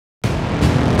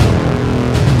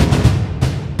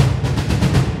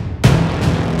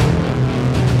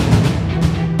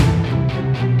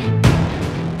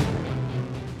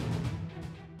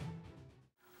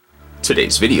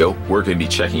Today's video, we're going to be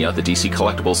checking out the DC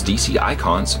Collectibles DC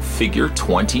Icons Figure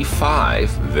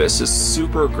 25. This is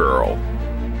Supergirl.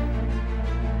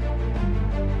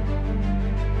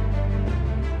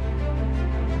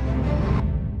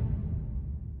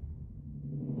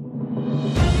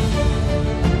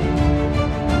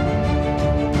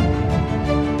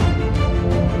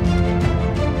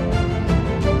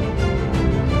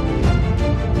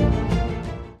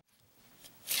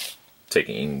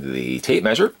 Taking the tape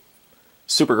measure,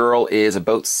 Supergirl is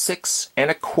about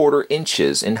 6¼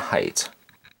 inches in height.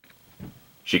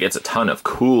 She gets a ton of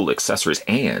cool accessories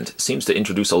and seems to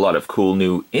introduce a lot of cool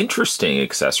new interesting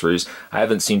accessories I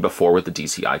haven't seen before with the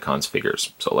DC Icons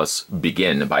figures. So let's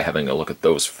begin by having a look at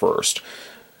those first.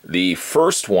 The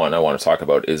first one I want to talk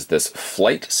about is this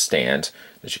flight stand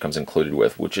that she comes included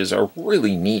with, which is a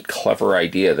really neat, clever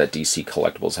idea that DC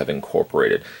Collectibles have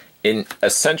incorporated.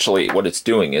 Essentially, what it's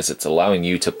doing is it's allowing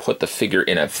you to put the figure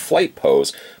in a flight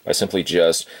pose by simply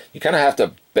you kind of have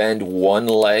to bend one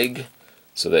leg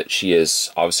so that she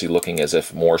is obviously looking as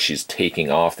if more she's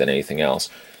taking off than anything else.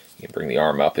 You can bring the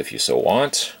arm up if you so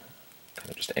want,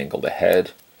 kind of just angle the head,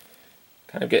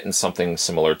 kind of getting something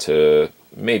similar to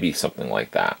maybe something like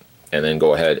that. And then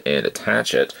go ahead and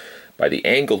attach it by the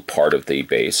angled part of the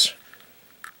base.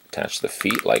 Attach the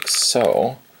feet like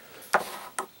so.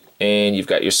 And you've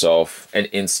got yourself an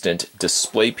instant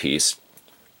display piece.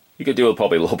 You could do it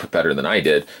probably a little bit better than I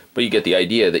did, but you get the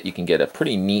idea that you can get a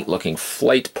pretty neat looking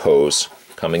flight pose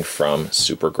coming from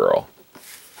Supergirl.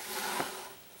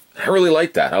 I really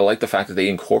like that. I like the fact that they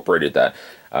incorporated that.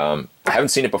 I haven't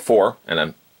seen it before,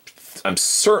 and I'm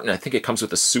certain, I think it comes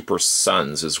with the Super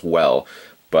Sons as well.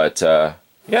 But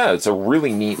yeah, it's a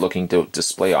really neat looking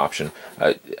display option.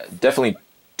 Definitely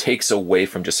takes away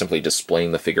from just simply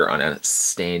displaying the figure on a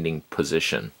standing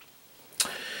position.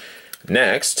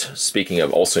 Next, speaking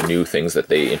of also new things that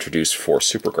they introduced for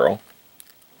Supergirl,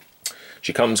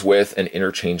 she comes with an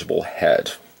interchangeable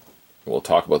head. We'll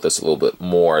talk about this a little bit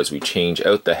more as we change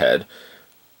out the head,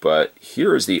 but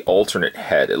here is the alternate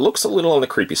head. It looks a little on the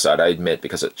creepy side, I admit,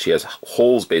 because she has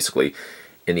holes basically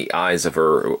in the eyes of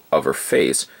her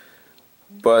face.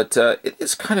 But it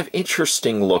is kind of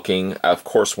interesting looking, of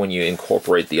course, when you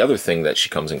incorporate the other thing that she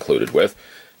comes included with.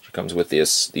 She comes with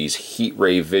these heat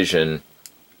ray vision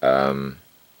little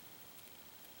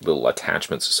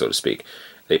attachments, so to speak.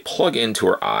 They plug into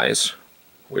her eyes,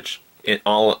 which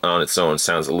all on its own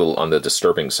sounds a little on the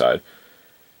disturbing side.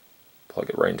 Plug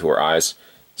it right into her eyes.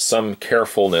 Some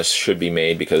carefulness should be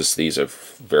made because these are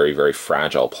very, very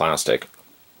fragile plastic.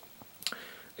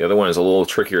 The other one is a little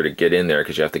trickier to get in there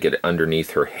because you have to get it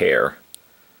underneath her hair.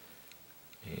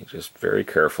 You just very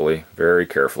carefully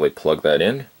plug that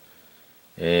in,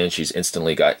 and she's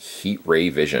instantly got heat ray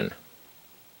vision.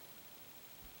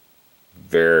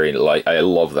 Very light. I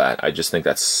love that. I just think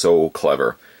that's so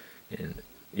clever. And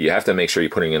you have to make sure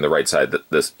you're putting it in the right side.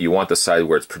 You want the side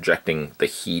where it's projecting the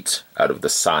heat out of the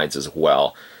sides as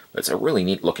well. It's a really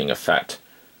neat looking effect.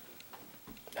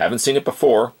 Haven't seen it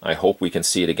before. I hope we can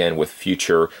see it again with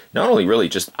future, not only really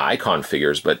just Icon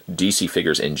figures, but DC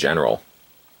figures in general.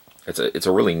 It's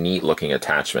a really neat looking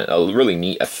attachment, a really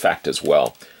neat effect as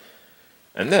well.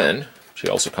 And then she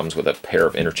also comes with a pair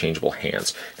of interchangeable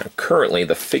hands. Now currently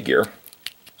the figure,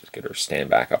 just get her stand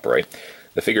back upright,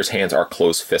 the figure's hands are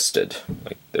close-fisted.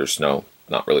 Like there's not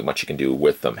really much you can do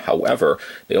with them. However,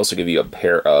 they also give you a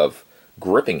pair of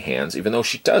gripping hands, even though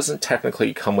she doesn't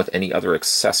technically come with any other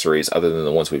accessories other than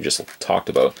the ones we've just talked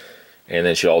about. And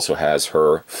then she also has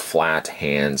her flat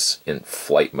hands in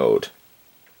flight mode.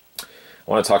 I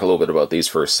want to talk a little bit about these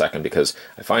for a second because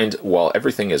I find while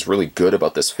everything is really good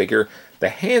about this figure, the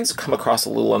hands come across a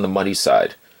little on the muddy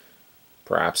side.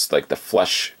 Perhaps like the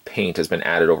flesh paint has been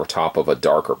added over top of a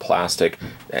darker plastic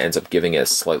that ends up giving it a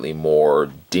slightly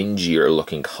more dingier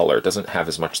looking color. It doesn't have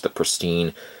as much the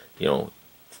pristine,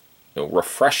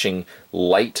 refreshing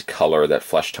light color that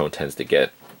flesh tone tends to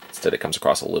get. Instead, it comes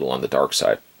across a little on the dark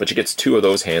side. But she gets two of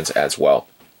those hands as well.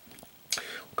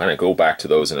 We'll kind of go back to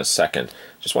those in a second.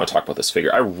 Just want to talk about this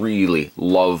figure. I really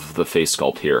love the face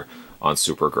sculpt here on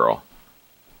Supergirl.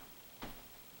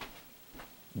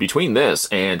 Between this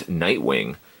and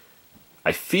Nightwing,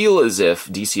 I feel as if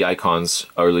DC Icons,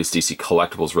 or at least DC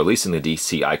Collectibles releasing the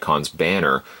DC Icons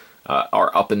banner,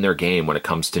 are up in their game when it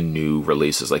comes to new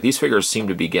releases. Like these figures seem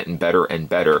to be getting better and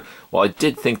better. While I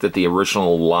did think that the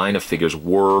original line of figures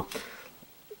were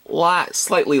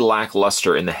slightly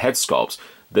lackluster in the head sculpts,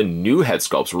 the new head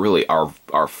sculpts really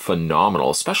are phenomenal,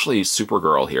 especially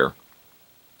Supergirl here.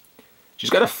 She's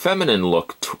got a feminine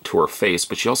look to her face,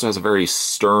 but she also has a very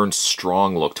stern,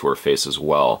 strong look to her face as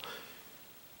well.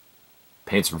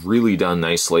 Paint's really done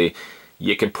nicely.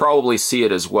 You can probably see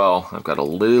it as well. I've got a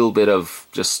little bit of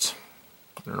just,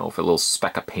 I don't know, if a little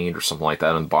speck of paint or something like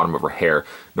that on the bottom of her hair.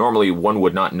 Normally one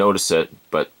would not notice it,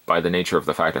 but by the nature of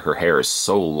the fact that her hair is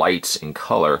so light in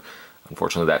color,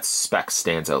 unfortunately that speck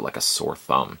stands out like a sore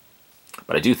thumb.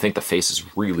 But I do think the face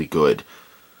is really good.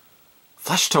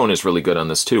 Flesh tone is really good on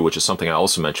this too, which is something I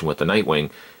also mentioned with the Nightwing.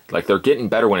 Like, they're getting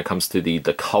better when it comes to the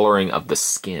coloring of the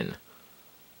skin.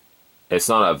 It's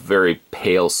not a very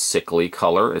pale, sickly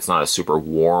color. It's not a super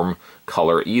warm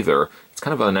color either. It's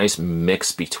kind of a nice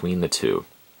mix between the two.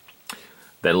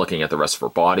 Then looking at the rest of her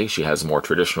body, she has a more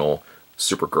traditional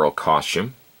Supergirl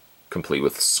costume, complete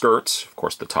with skirt, of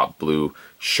course the top blue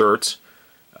shirt,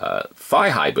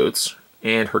 thigh-high boots,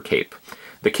 and her cape.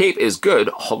 The cape is good,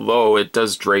 although it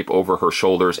does drape over her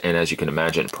shoulders, and as you can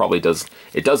imagine,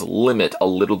 it does limit a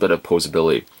little bit of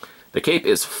posability. The cape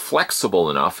is flexible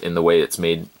enough in the way it's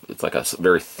made. It's like a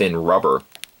very thin rubber,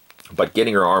 but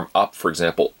getting her arm up, for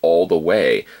example, all the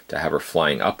way to have her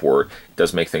flying upward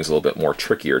does make things a little bit more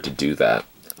trickier to do that.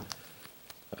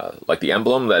 Like the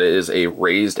emblem, that is a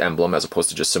raised emblem as opposed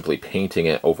to just simply painting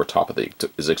it over top of the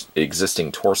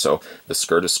existing torso. The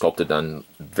skirt is sculpted done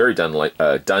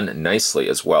nicely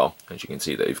as well. As you can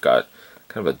see, that you've got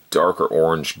kind of a darker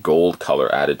orange gold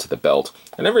color added to the belt,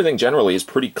 and everything generally is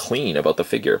pretty clean about the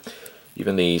figure.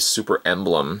 Even the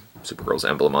Supergirl's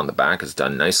emblem on the back is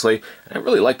done nicely, and I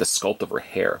really like the sculpt of her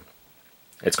hair.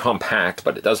 It's compact,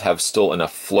 but it does have still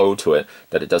enough flow to it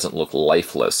that it doesn't look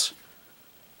lifeless.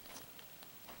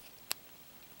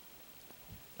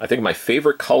 I think my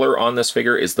favorite color on this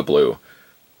figure is the blue.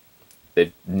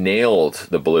 They've nailed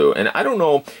the blue, and I don't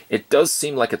know, it does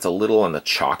seem like it's a little on the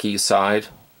chalky side.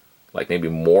 Like maybe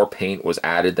more paint was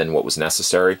added than what was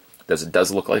necessary. It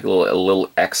does look like a little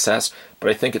excess,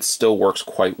 but I think it still works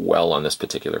quite well on this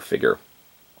particular figure.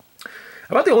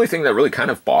 About the only thing that really kind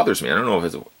of bothers me, I don't know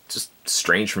if it's just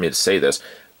strange for me to say this,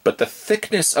 but the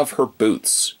thickness of her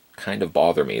boots kind of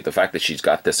bother me. The fact that she's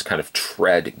got this kind of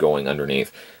tread going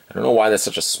underneath. I don't know why that's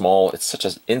it's such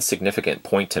an insignificant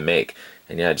point to make,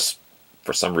 and yeah, I just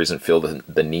for some reason feel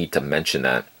the need to mention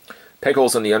that. Peg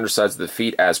holes on the undersides of the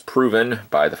feet as proven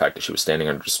by the fact that she was standing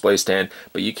on a display stand,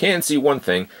 but you can see one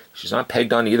thing, she's not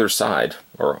pegged on either side,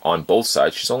 or on both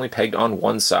sides, she's only pegged on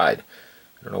one side.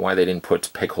 I don't know why they didn't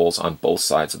put peg holes on both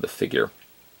sides of the figure.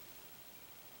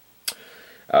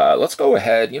 Let's go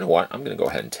ahead, you know what, I'm going to go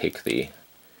ahead and take the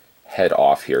head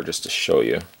off here just to show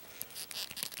you.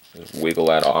 Just wiggle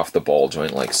that off the ball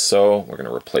joint like so. We're going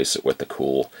to replace it with the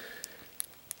cool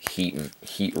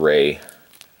heat ray.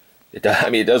 It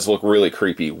does look really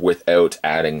creepy without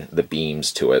adding the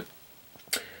beams to it.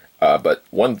 But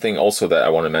one thing also that I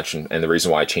want to mention, and the reason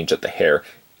why I changed up the head,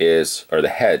 is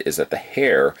that the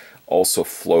hair also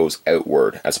flows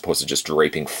outward as opposed to just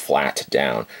draping flat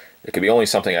down. It could be only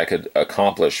something I could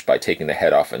accomplish by taking the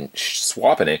head off and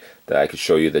swapping it, that I could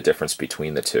show you the difference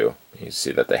between the two. You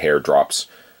see that the hair drops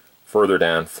further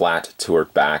down, flat to her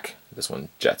back. This one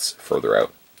jets further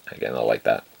out. Again, I like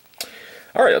that.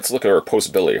 Alright, let's look at her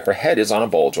posability. Her head is on a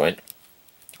ball joint,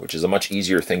 which is a much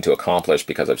easier thing to accomplish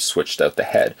because I've switched out the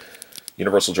head.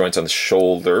 Universal joints on the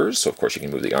shoulders, so of course you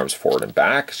can move the arms forward and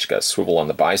back. She's got a swivel on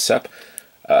the bicep.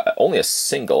 Only a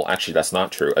single, actually that's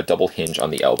not true, a double hinge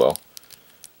on the elbow.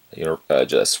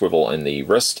 Just a swivel in the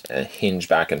wrist and hinge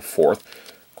back and forth.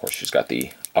 Of course she's got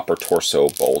the upper torso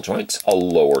ball joint, a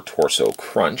lower torso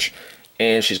crunch,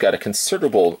 and she's got a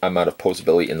considerable amount of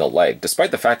posability in the leg.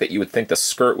 Despite the fact that you would think the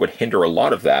skirt would hinder a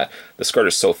lot of that, the skirt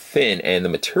is so thin and the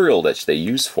material that they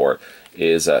use for it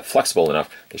is flexible enough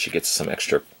that she gets some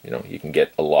extra, you can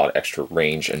get a lot of extra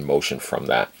range and motion from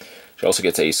that. She also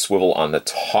gets a swivel on the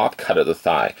top cut of the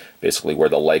thigh, basically where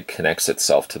the leg connects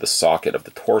itself to the socket of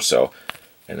the torso.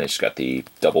 And then she's got the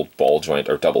double ball joint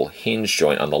or double hinge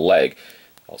joint on the leg.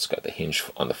 Also got the hinge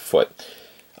on the foot.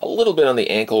 A little bit on the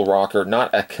ankle rocker, not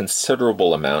a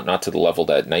considerable amount, not to the level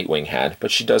that Nightwing had,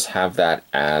 but she does have that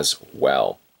as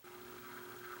well.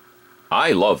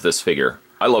 I love this figure.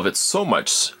 I love it so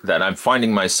much that I'm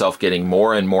finding myself getting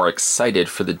more and more excited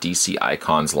for the DC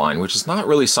Icons line, which is not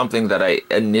really something that I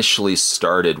initially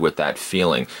started with that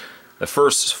feeling. The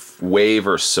first wave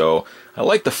or so, I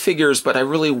liked the figures, but I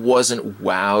really wasn't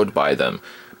wowed by them.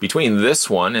 Between this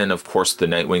one and, of course, the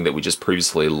Nightwing that we just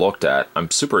previously looked at, I'm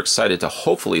super excited to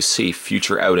hopefully see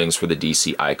future outings for the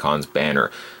DC Icons banner.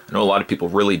 I know a lot of people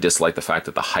really dislike the fact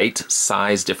that the height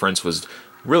size difference was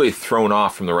really thrown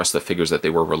off from the rest of the figures that they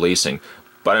were releasing.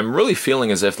 But I'm really feeling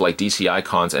as if like DC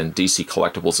Icons and DC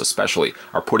Collectibles especially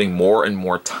are putting more and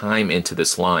more time into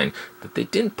this line that they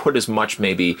didn't put as much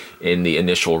maybe in the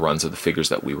initial runs of the figures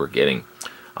that we were getting.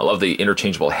 I love the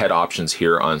interchangeable head options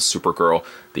here on Supergirl.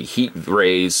 The heat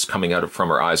rays coming out from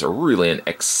her eyes are really an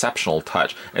exceptional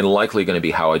touch and likely going to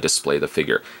be how I display the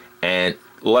figure. And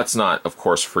let's not, of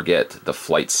course, forget the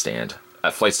flight stand.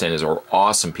 That flight stand is an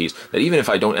awesome piece that even if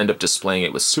I don't end up displaying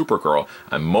it with Supergirl,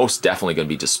 I'm most definitely going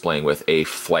to be displaying with a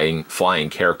flying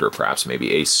character, perhaps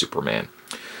maybe a Superman.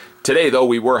 Today, though,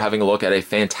 we were having a look at a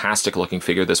fantastic looking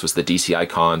figure. This was the DC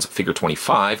Icons Figure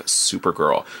 25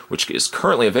 Supergirl, which is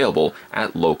currently available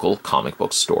at local comic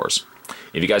book stores.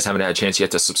 If you guys haven't had a chance yet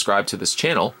to subscribe to this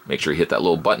channel, make sure you hit that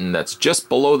little button that's just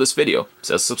below this video. It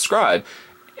says subscribe,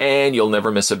 and you'll never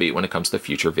miss a beat when it comes to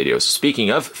future videos. Speaking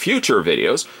of future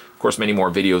videos, of course, many more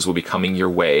videos will be coming your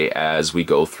way as we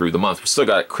go through the month. We still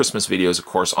got Christmas videos, of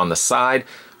course, on the side,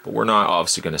 but we're not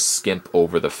obviously going to skimp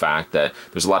over the fact that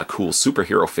there's a lot of cool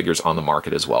superhero figures on the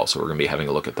market as well. So we're going to be having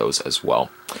a look at those as well.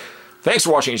 Thanks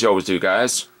for watching, as you always do,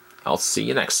 guys. I'll see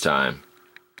you next time.